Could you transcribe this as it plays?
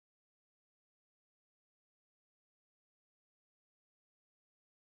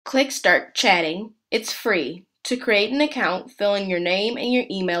Click Start Chatting. It's free. To create an account, fill in your name and your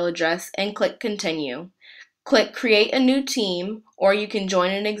email address and click Continue. Click Create a New Team, or you can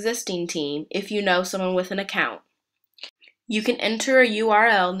join an existing team if you know someone with an account. You can enter a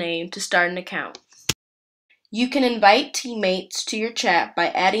URL name to start an account. You can invite teammates to your chat by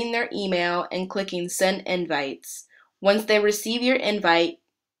adding their email and clicking Send Invites. Once they receive your invite,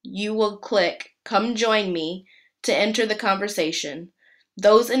 you will click Come Join Me to enter the conversation.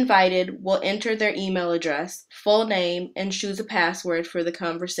 Those invited will enter their email address, full name, and choose a password for the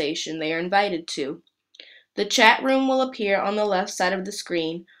conversation they are invited to. The chat room will appear on the left side of the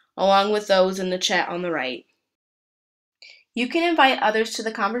screen, along with those in the chat on the right. You can invite others to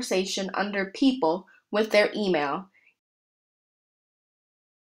the conversation under People with their email.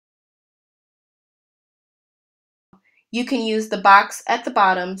 You can use the box at the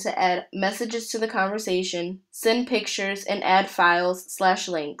bottom to add messages to the conversation, send pictures, and add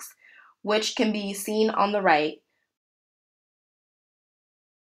files/links, which can be seen on the right.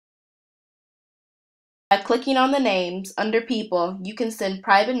 By clicking on the names under People, you can send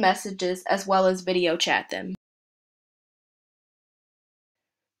private messages as well as video chat them.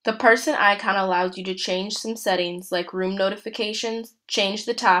 The person icon allows you to change some settings like room notifications, change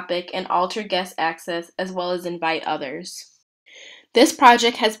the topic, and alter guest access, as well as invite others. This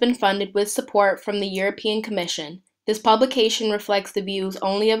project has been funded with support from the European Commission. This publication reflects the views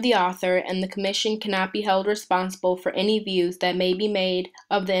only of the author, and the Commission cannot be held responsible for any views that may be made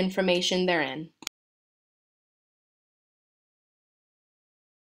of the information therein.